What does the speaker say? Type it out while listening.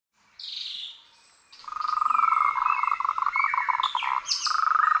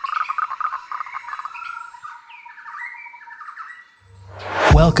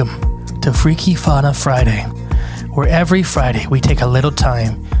Welcome to Freaky Fauna Friday, where every Friday we take a little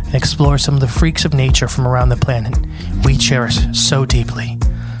time and explore some of the freaks of nature from around the planet we cherish so deeply.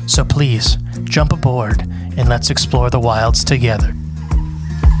 So please, jump aboard and let's explore the wilds together.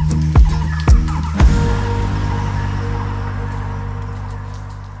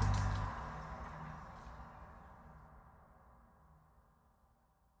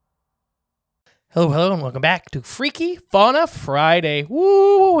 Hello, and welcome back to Freaky Fauna Friday.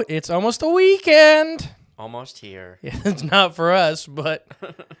 Woo! It's almost the weekend. Almost here. It's not for us, but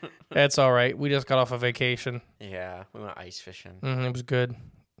that's all right. We just got off a vacation. Yeah, we went ice fishing. It was good.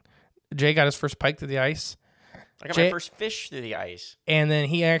 Jay got his first pike through the ice. I got my first fish through the ice. And then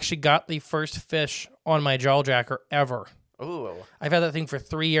he actually got the first fish on my jawjacker ever. Ooh. I've had that thing for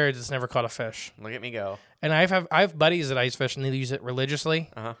 3 years. It's never caught a fish. Look at me go. And I have buddies that ice fish, and they use it religiously.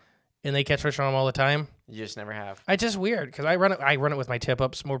 Uh-huh. And they catch fish on them all the time. You just never have. It's just weird because I run it with my tip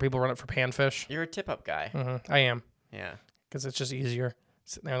ups. More people run it for panfish. You're a tip-up guy. I am. Yeah. Because it's just easier.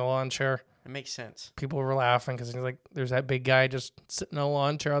 Sitting there in the lawn chair. It makes sense. People were laughing because there's that big guy just sitting in a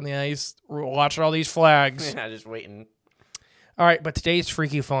lawn chair on the ice watching all these flags. Yeah, just waiting. All right, but today's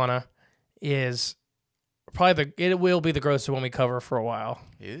Freaky Fauna is probably it will be the grossest one we cover for a while.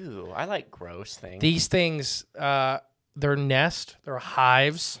 Ooh, I like gross things. These things, their nest, their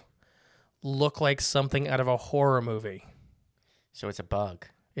hives, look like something out of a horror movie. So it's a bug.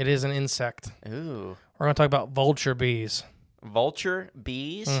 It is an insect. Ooh. We're going to talk about vulture bees. Vulture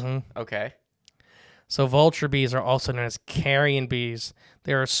bees? Mm-hmm. Okay. So vulture bees are also known as carrion bees.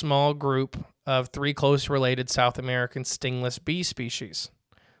 They're a small group of 3 close related South American stingless bee species.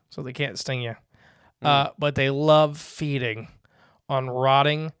 So they can't sting you. But they love feeding on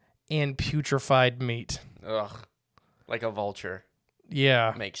rotting and putrefied meat. Ugh. Like a vulture.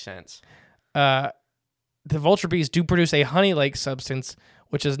 Yeah. Makes sense. The vulture bees do produce a honey-like substance,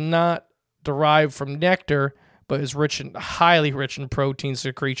 which is not derived from nectar, but is highly rich in protein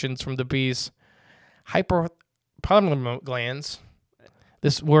secretions from the bees' hypothalamus glands.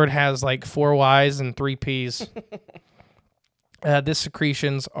 This word has like 4 Y's and 3 P's. These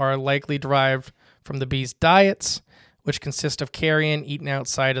secretions are likely derived from the bees' diets, which consist of carrion eaten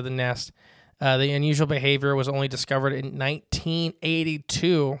outside of the nest. The unusual behavior was only discovered in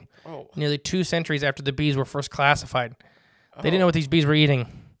 1982, nearly 2 centuries after the bees were first classified. They didn't know what these bees were eating.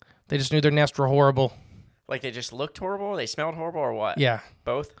 They just knew their nests were horrible. Like they just looked horrible? They smelled horrible or what? Yeah.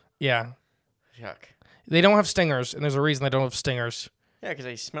 Both? Yeah. Yuck. They don't have stingers, and there's a reason they don't have stingers. Yeah, because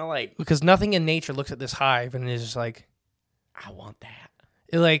they smell like... Because nothing in nature looks at this hive and is just like... I want that.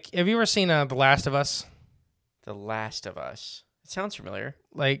 Have you ever seen The Last of Us? The Last of Us. It sounds familiar.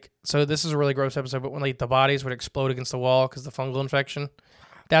 So this is a really gross episode, but when the bodies would explode against the wall because of the fungal infection,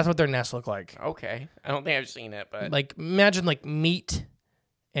 that's what their nests look like. Okay. I don't think I've seen it, but... Imagine meat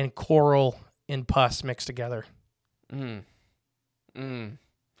and coral and pus mixed together. No,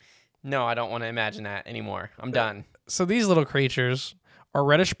 I don't want to imagine that anymore. I'm done. So these little creatures are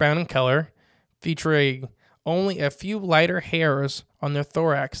reddish-brown in color, featuring only a few lighter hairs on their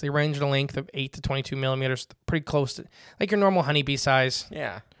thorax. They range in a length of 8 to 22 millimeters, pretty close to your normal honeybee size.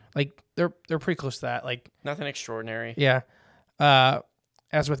 Yeah. They're pretty close to that. Nothing extraordinary. Yeah.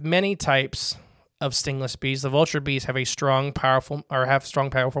 As with many types of stingless bees, the vulture bees have strong, powerful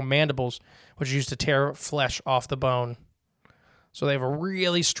mandibles, which are used to tear flesh off the bone. So they have a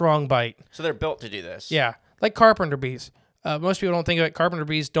really strong bite. So they're built to do this. Yeah, like carpenter bees. Most people don't think of it. Carpenter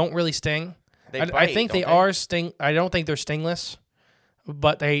bees don't really sting. They bite, I think they are sting. I don't think they're stingless,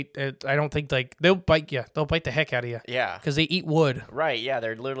 but I don't think they'll bite you. They'll bite the heck out of you. Yeah, because they eat wood. Right. Yeah,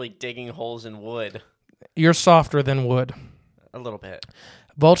 they're literally digging holes in wood. You're softer than wood. A little bit.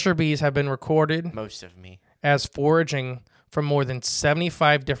 Vulture bees have been recorded, most of me, as foraging from more than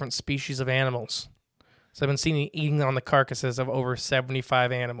 75 different species of animals. So I've been seen eating on the carcasses of over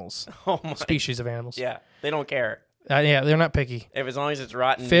 75 animals. Species of animals. Yeah, they don't care. Yeah, they're not picky. As long as it's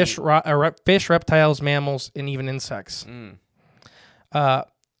rotten fish, reptiles, mammals, and even insects.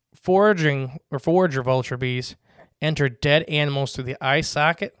 Forager vulture bees enter dead animals through the eye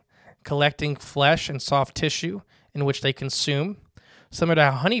socket, collecting flesh and soft tissue in which they consume. Similar to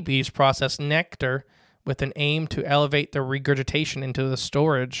how honeybees process nectar with an aim to elevate their regurgitation into the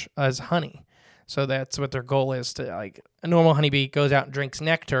storage as honey. So that's what their goal is to a normal honeybee goes out and drinks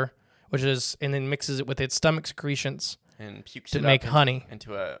nectar, and then mixes it with its stomach secretions and pukes to it make up honey. It's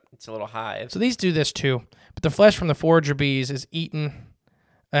a little hive. So these do this too, but the flesh from the forager bees is eaten,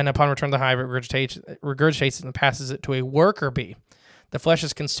 and upon return to the hive, it regurgitates and passes it to a worker bee. The flesh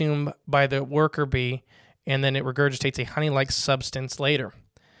is consumed by the worker bee, and then it regurgitates a honey-like substance later.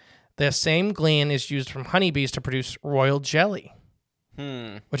 The same gland is used from honeybees to produce royal jelly.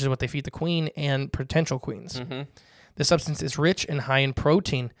 which is what they feed the queen and potential queens. Mm-hmm. The substance is rich and high in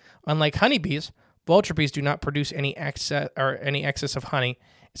protein. Unlike honeybees, vulture bees do not produce any excess of honey,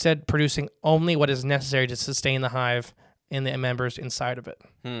 instead producing only what is necessary to sustain the hive and the members inside of it.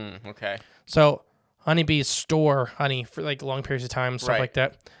 Okay. So honeybees store honey for like long periods of time, stuff like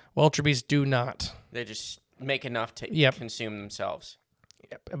that. Vulture bees do not. They just make enough to consume themselves.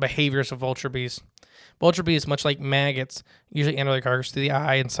 Behaviors of vulture bees. Vulture bees, much like maggots, usually enter their carcass through the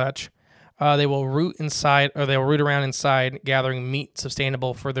eye and such. They will root around inside, gathering meat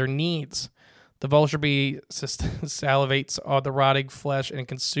sustainable for their needs. The vulture bee salivates on the rotting flesh and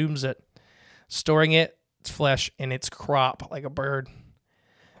consumes it, storing its flesh in its crop like a bird.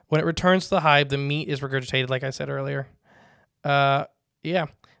 When it returns to the hive, the meat is regurgitated, like I said earlier. Yeah.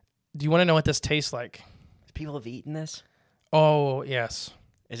 Do you want to know what this tastes like? People have eaten this? Oh, yes.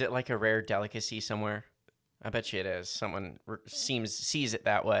 Is it like a rare delicacy somewhere? I bet you it is. Someone sees it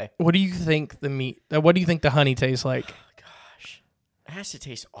that way. What do you think what do you think the honey tastes like? Oh, gosh. It has to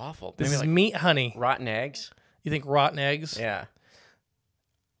taste awful. This Maybe is like meat honey. rotten eggs? You think rotten eggs? Yeah.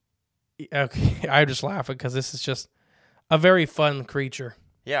 Okay, I'm just laughing because this is just a very fun creature.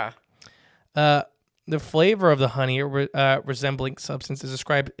 Yeah. The flavor of the honey resembling substance is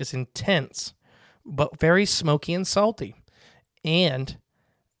described as intense, but very smoky and salty, and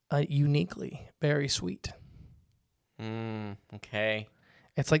uniquely very sweet. Okay.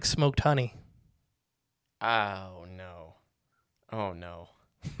 It's like smoked honey. Oh, no. Oh, no.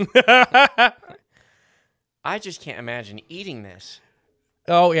 I just can't imagine eating this.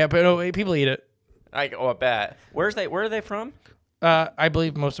 Oh, yeah, but no, people eat it. I bet. Where are they from? I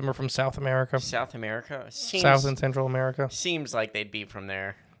believe most of them are from South America. South America? South and Central America. Seems like they'd be from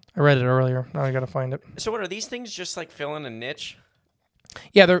there. I read it earlier. Now I got to find it. So what are these things just like filling a niche?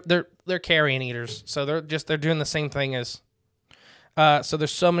 Yeah, they're carrion eaters. So they're doing the same thing as so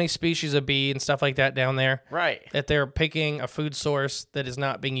there's so many species of bee and stuff like that down there. Right. That they're picking a food source that is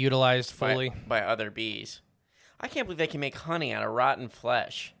not being utilized fully by other bees. I can't believe they can make honey out of rotten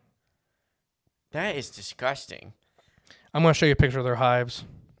flesh. That is disgusting. I'm going to show you a picture of their hives.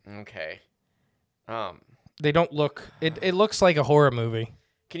 Okay. They don't look... It looks like a horror movie.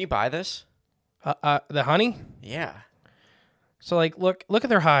 Can you buy this? The honey? Yeah. So, like, look at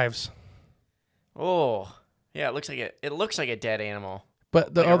their hives. Oh. Yeah, it looks like a dead animal.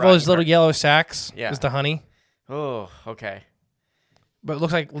 But like all those little yellow sacks is the honey. Oh, okay. But it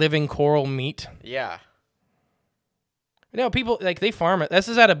looks like living coral meat. Yeah. You know, people, like, they farm it. This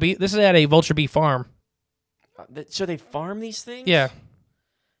is at a vulture bee farm. So they farm these things? Yeah.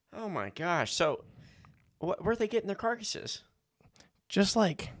 Oh my gosh. So where are they getting their carcasses? Just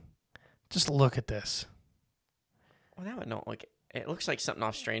look at this. Well, that would not look. It looks like something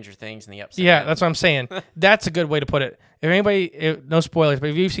off Stranger Things in the upside. Yeah, that's what I'm saying. That's a good way to put it. If anybody, no spoilers, but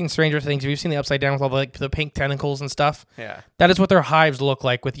if you've seen Stranger Things, if you've seen the upside down with all the pink tentacles and stuff, yeah, that is what their hives look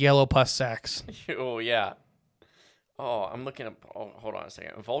like with yellow pus sacs. Oh yeah. Oh, I'm looking up. Oh, hold on a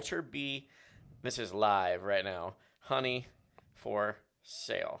second. Vulture bee. This is live right now. Honey for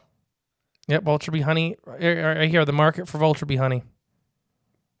sale. Yep, vulture bee honey. Right here, the market for vulture bee honey.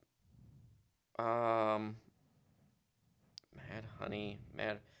 Mad honey,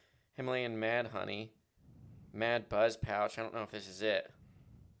 Himalayan mad honey, mad buzz pouch. I don't know if this is it.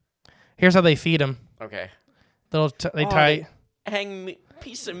 Here's how they feed them. Okay. They tie. Hang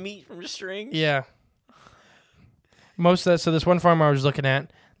piece of meat from strings. Yeah. Most of that. So this one farm I was looking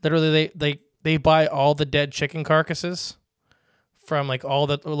at, literally they buy all the dead chicken carcasses from like all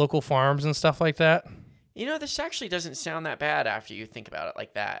the local farms and stuff like that. You know, this actually doesn't sound that bad after you think about it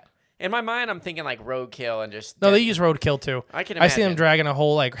like that. In my mind, I'm thinking like roadkill and just... No, they use roadkill too. I can imagine. I see them dragging a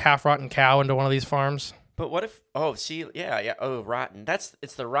whole like half-rotten cow into one of these farms. But what if... Oh, see, yeah. Oh, rotten.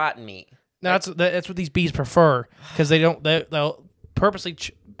 It's the rotten meat. No, that's what these bees prefer because they'll purposely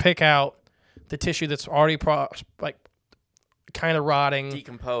pick out the tissue that's already kind of rotting,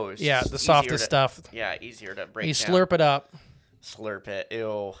 decomposed. Yeah, the softest stuff. Yeah, easier to break. You down. slurp it up. Slurp it.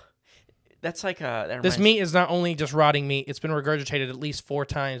 Ew. That's like this meat is not only just rotting meat; it's been regurgitated at least 4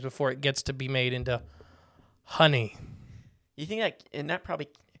 times before it gets to be made into honey. You think that? And that probably.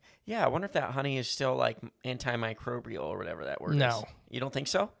 Yeah, I wonder if that honey is still like antimicrobial or whatever that word is. No, you don't think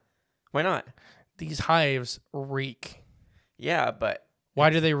so? Why not? These hives reek. Yeah, but why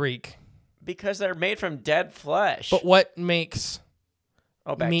do they reek? Because they're made from dead flesh. But what makes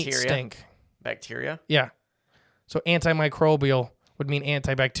bacteria. Meat stink? Bacteria? Yeah. So antimicrobial would mean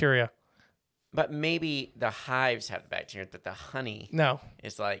antibacteria. But maybe the hives have the bacteria, but the honey no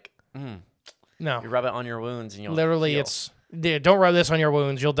is like, no. You rub it on your wounds and you'll literally heal. it's Yeah, don't rub this on your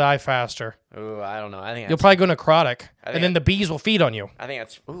wounds. You'll die faster. Ooh, I don't know. I think You'll probably go necrotic, and then the bees will feed on you. I think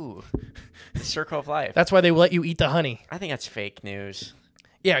that's the circle of life. That's why they let you eat the honey. I think that's fake news.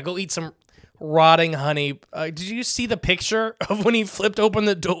 Yeah, go eat some rotting honey. Did you see the picture of when he flipped open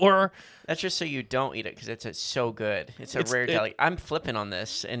the door? That's just so you don't eat it because it's so good. It's a rare deli. I'm flipping on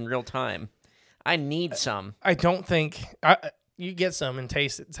this in real time. I need some. I don't think you get some and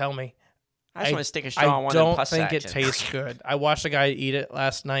taste it. Tell me. I just want to stick a straw in one of them pus I don't think it sacks. tastes good. I watched a guy eat it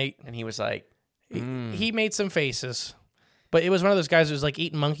last night. And he was like, He made some faces. But it was one of those guys who was like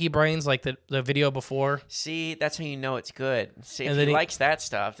eating monkey brains like the video before. see, that's how you know it's good. See, if And he then likes that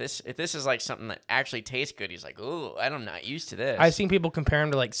stuff, if this is like something that actually tastes good, he's like, ooh, I'm not used to this. I've seen people compare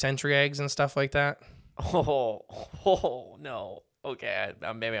them to like century eggs and stuff like that. Oh, no. Okay,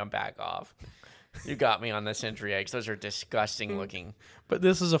 maybe I'm back off. You got me on the century eggs. Those are disgusting looking. But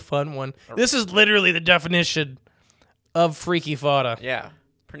this is a fun one. This is literally the definition of freaky fodder. Yeah,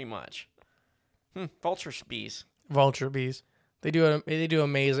 pretty much. Vulture bees. Vulture bees. They do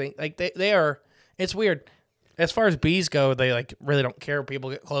amazing. Like they are. It's weird. As far as bees go, they like really don't care if people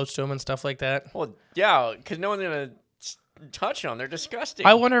get close to them and stuff like that. Well, yeah, because no one's gonna touch them. They're disgusting.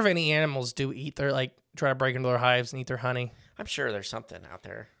 I wonder if any animals do eat their try to break into their hives and eat their honey. I'm sure there's something out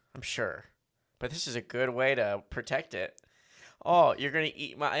there. I'm sure. But this is a good way to protect it. Oh, you're going to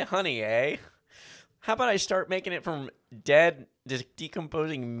eat my honey, eh? How about I start making it from dead,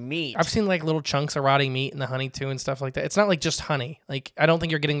 decomposing meat? I've seen like little chunks of rotting meat in the honey too and stuff like that. It's not like just honey. Like I don't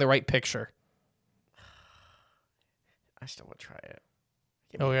think you're getting the right picture. I still would try it.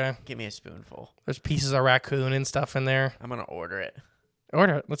 Give me a spoonful. There's pieces of raccoon and stuff in there. I'm going to order it.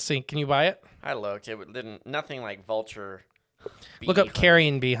 Order it. Let's see. Can you buy it? I looked. It didn't. Nothing like vulture. Look up honey.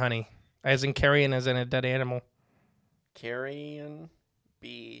 carrion bee honey. As in carrion as in a dead animal. Carrion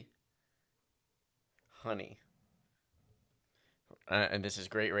bee honey. And this is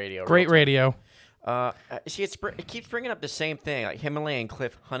great radio. Great radio. See, it keeps bringing up the same thing, like Himalayan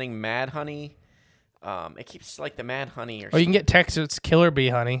cliff hunting mad honey. It keeps like the mad honey or Or you can get Texas killer bee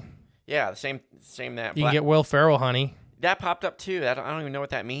honey. yeah, the same that. You can get Will Ferrell honey. That popped up too. I don't even know what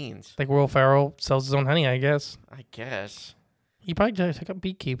that means. Like Will Ferrell sells his own honey, I guess. I guess. He probably took up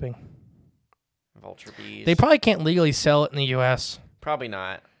beekeeping. Vulture bees. They probably can't legally sell it in the U.S. Probably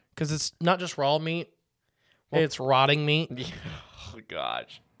not. Because it's not just raw meat. It's rotting meat. Oh,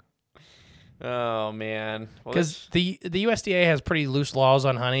 gosh. Oh, man. Because the USDA has pretty loose laws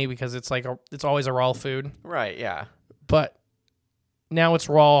on honey because it's like it's always a raw food. Right, yeah. But now it's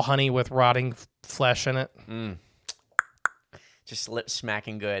raw honey with rotting flesh in it. Just lip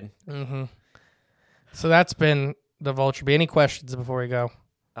smacking good. Mm-hmm. So that's been the vulture bee. Any questions before we go?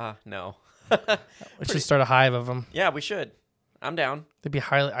 No. We should start a hive of them. Yeah, we should. I'm down. They'd be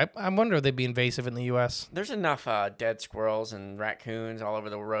highly. I wonder if they'd be invasive in the U.S. There's enough dead squirrels and raccoons all over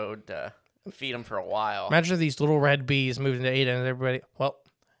the road to feed them for a while. Imagine if these little red bees moved into Ada and everybody. Well,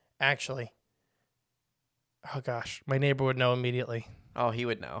 actually, oh gosh, my neighbor would know immediately. Oh, he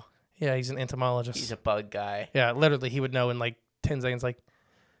would know. Yeah, he's an entomologist. He's a bug guy. Yeah, literally, he would know in like 10 seconds. Like,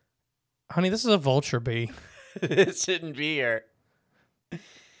 honey, this is a vulture bee. It shouldn't be here.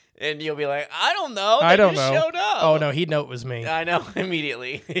 And you'll be like, I don't know. I don't just know. Showed up. Oh no, he'd know it was me. I know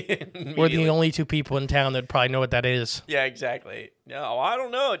immediately. We're the only two people in town that probably know what that is. Yeah, exactly. No, I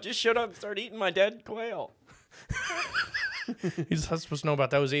don't know. It just showed up and started eating my dead quail. He's not supposed to know about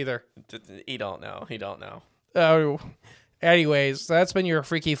those either. He don't know. He don't know. Oh, anyways, that's been your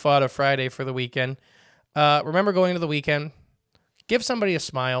Freaky Fodder Friday for the weekend. Remember going into the weekend, give somebody a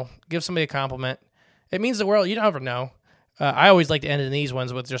smile, give somebody a compliment. It means the world. You never know. I always like to end in these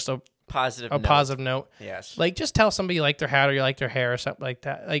ones with just a positive note. Yes. Like just tell somebody you like their hat or you like their hair or something like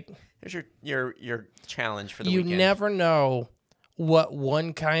that. Like here's your challenge for the you weekend. never know what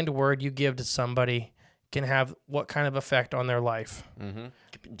one kind word you give to somebody can have what kind of effect on their life. Mm-hmm.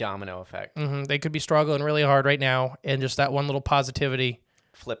 Domino effect. Mm-hmm. They could be struggling really hard right now, and just that one little positivity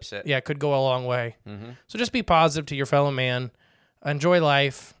Flips it. yeah, could go a long way. Mm-hmm. So just be positive to your fellow man. Enjoy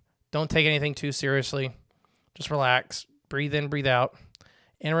life. Don't take anything too seriously. Just relax. Breathe in, breathe out.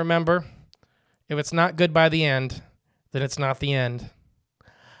 And remember, if it's not good by the end, then it's not the end.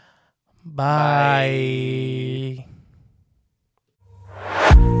 Bye.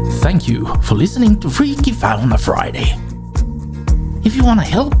 Thank you for listening to Freaky Fauna Friday. If you want to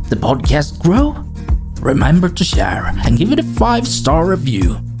help the podcast grow, remember to share and give it a 5-star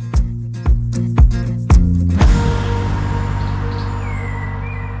review.